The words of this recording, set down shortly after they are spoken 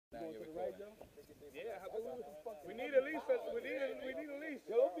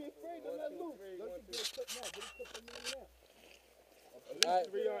Right.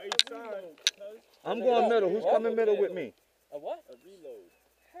 3 on each side. I'm going middle. Who's coming middle with me? A what? A reload.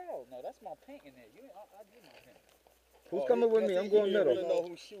 Hell no, that's my paint in there. I do my paint. Who's coming with me? I'm going middle. You know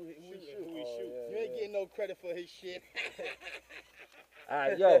who shoot. You ain't getting no credit for his shit. All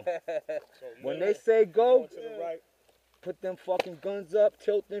right, yo. When they say go, to the right. put them fucking guns up,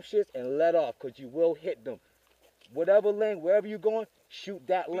 tilt them shits, and let off, because you will hit them. Whatever lane, wherever you're going, shoot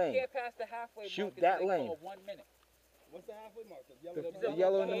that lane. You can't pass the halfway mark. Shoot that lane. For 1 minute. What's the halfway mark? The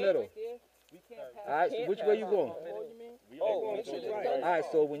yellow in the middle. We can't pass. All right, so which way you going? All right,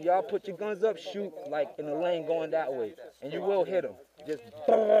 so when y'all put your guns up, shoot like in the lane going that way, and you will hit them. Just,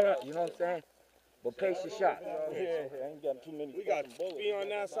 you know what I'm saying? But pace your shot. Yeah, I ain't got too many. We got 3 on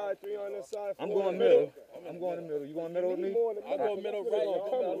that side, 3 on this side. I'm going middle. I'm going in the middle. You going middle with me? I go middle,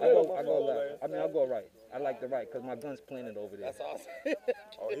 right. I go left. I mean, I'll go right. I like the right because my gun's planted over there. That's awesome.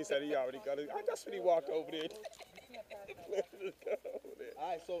 Oh, he said he already got it. That's when he walked over there. All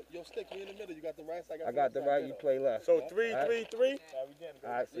right, so your stick, you in the middle. You got the right side. I got the right. You play left. So 3, 3, 3.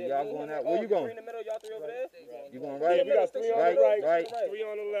 All right, so y'all going out. Where you going? 3 in the middle, y'all 3 over there. You going right? Yeah, we got 3 on the right, 3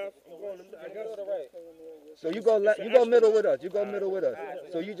 on the left. I go to the right. So you go left. You go middle with us. You go middle with us.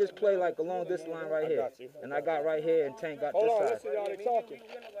 So you just play like along this line right here. And I got right here, and Tank got this side. Hold on, listen, y'all. They talking.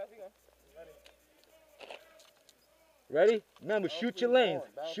 Ready? Remember, shoot your lanes.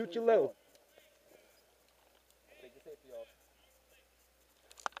 Shoot your low.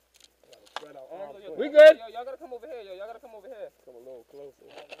 We good? Y'all gotta come over here, yo. Y'all gotta come over here. Come a little closer.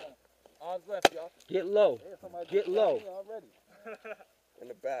 Arms left, y'all. Get low. Get low. In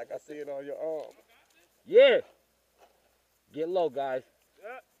the back, I see it on your arm. Yeah. Get low, guys.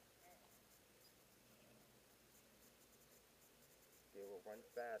 Run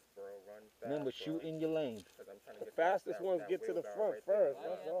fast, bro. Run fast. Remember, shoot in your lanes. The fastest ones get to the front first.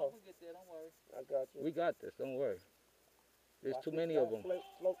 That's all. We'll get there, don't worry. I got you. We got this. Don't worry. There's too many of them.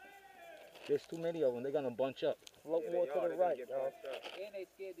 There's too many of them. They're going to bunch up. Float more to the right, y'all. And they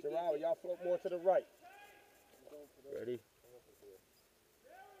scared to get Gerald, y'all float more to the right. Ready?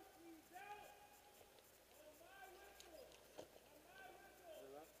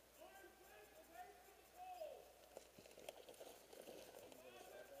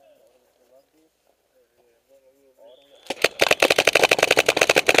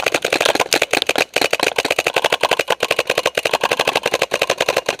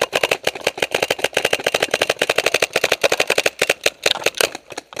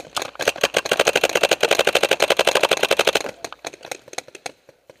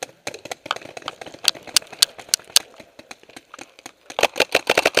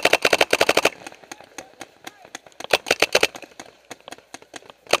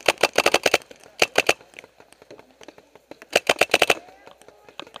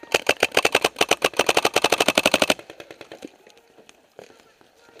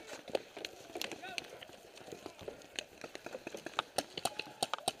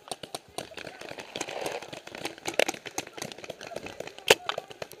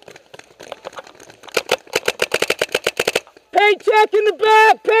 Paycheck in the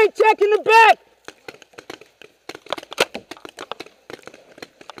back! Paycheck in the back!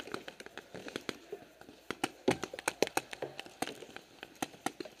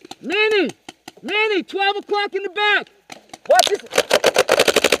 Manny, 12 o'clock in the back! Watch this!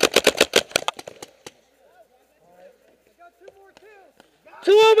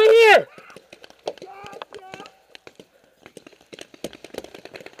 Two over here!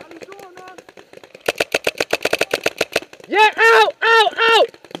 Yeah, out!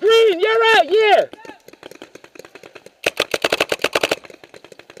 Green, you're out, yeah!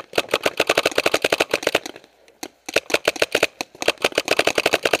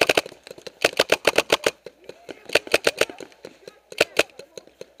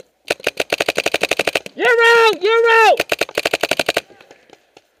 You're out!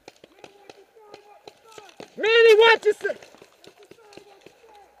 Manny, watch yourself!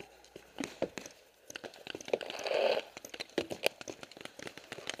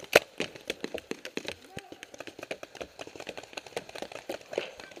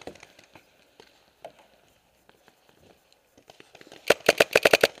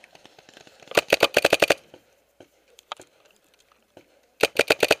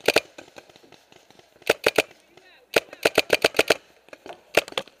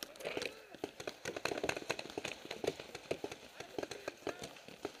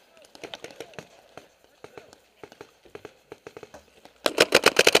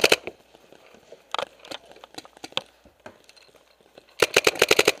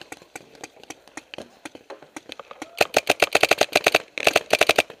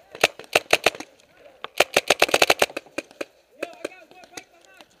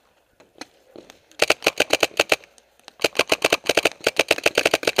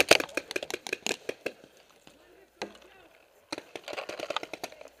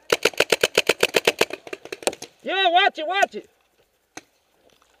 watch it, watch it.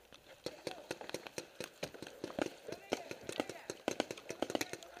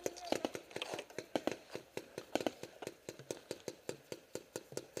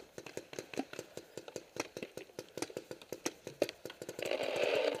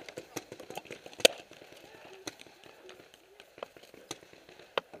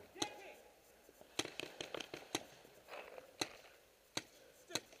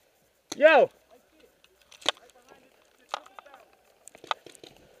 Yo.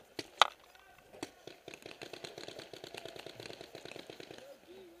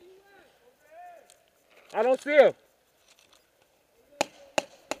 I don't see him.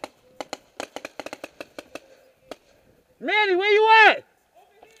 Manny, where you at?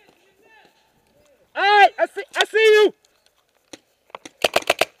 All right, I see you.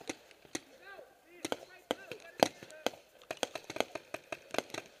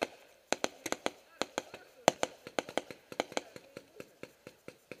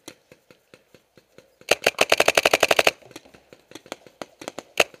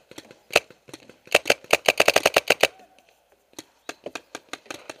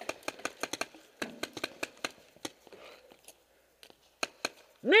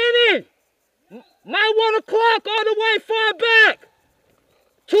 Manny, my 1 o'clock all the way far back.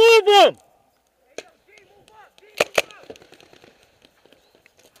 2 of them.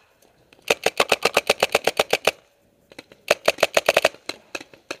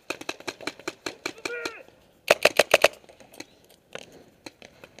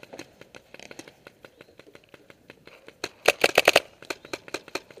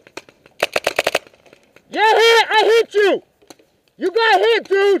 Yeah, I hit you. You got hit,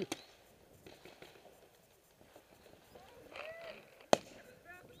 dude.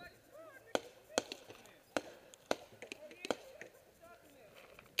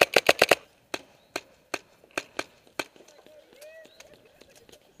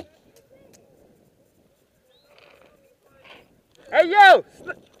 Hey, yo.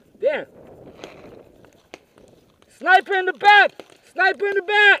 Damn. Sniper in the back. Sniper in the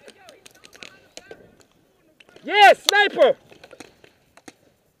back. Yeah, sniper.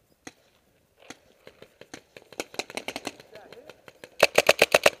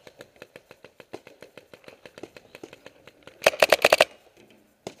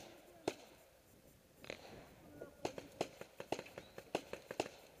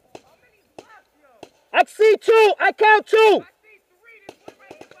 I see 2. I count 2.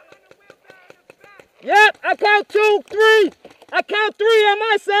 Yep, I count 2, 3. I count 3 on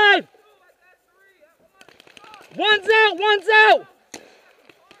my side. One's out, one's out.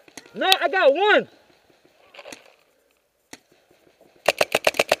 No, I got 1.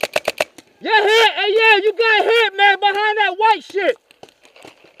 Yeah, hit. Hey, yeah, you got hit, man, behind that white shit.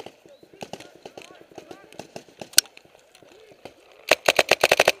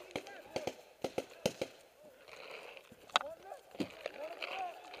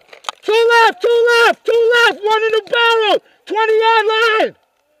 Two left, 1 in the barrel, 20-yard line.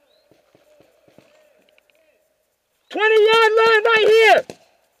 20-yard line right here.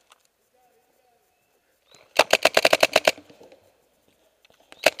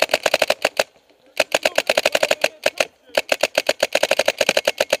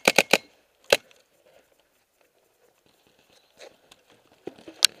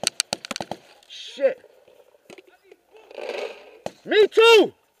 Shit. Me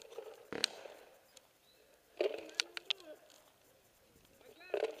too.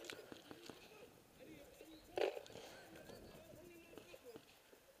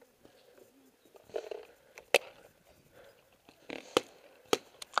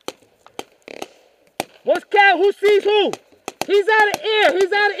 What's Cat? Who sees who? He's out of ear.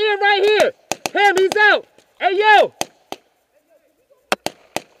 He's out of ear right here. Him, he's out. Hey, yo.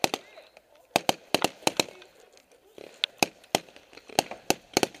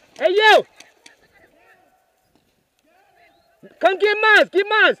 Hey, yo. Come get mine. Get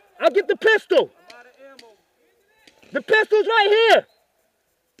mine. I'll get the pistol. The pistol's right here.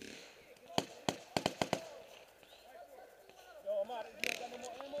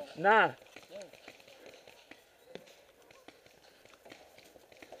 Nah.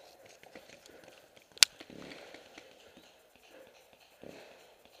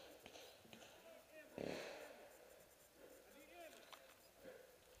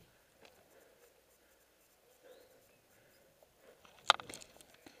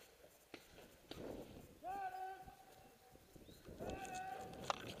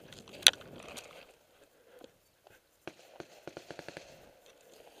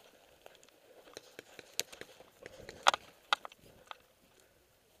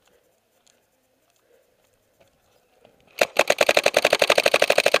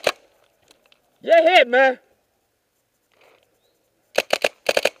 They hit, man.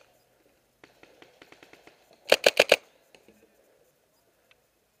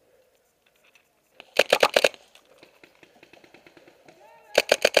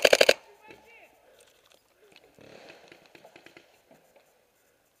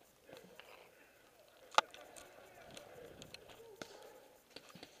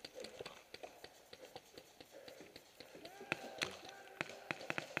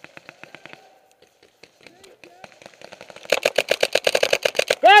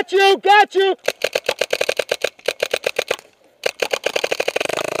 Got you, got you.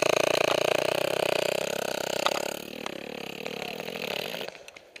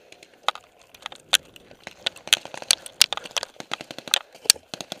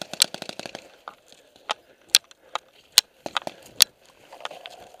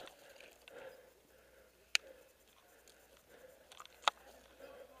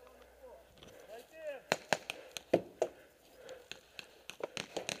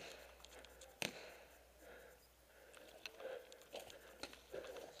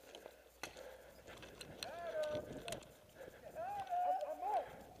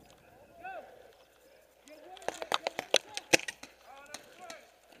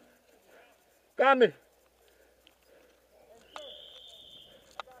 Got me.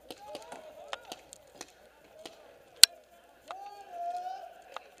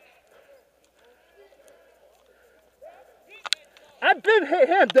 I've been hit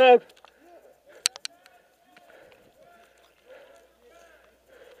him, Doug.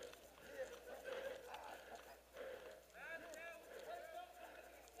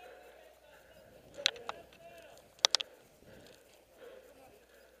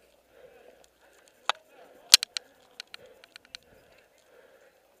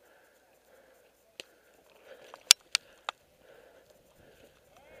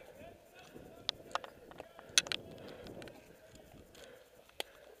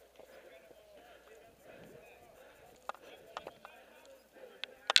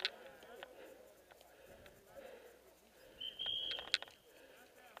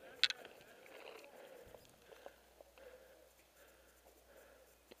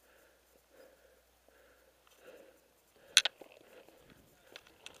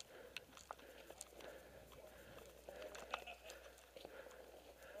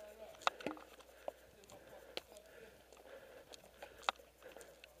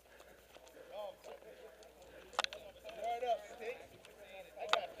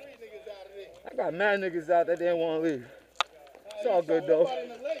 I got mad niggas out that didn't want to leave. It's all good though.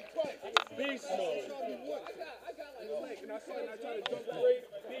 Beast mode.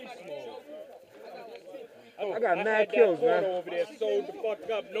 I got mad kills, man. Over there, sold the fuck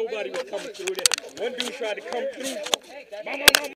up. Nobody was coming through there. One dude tried to come through.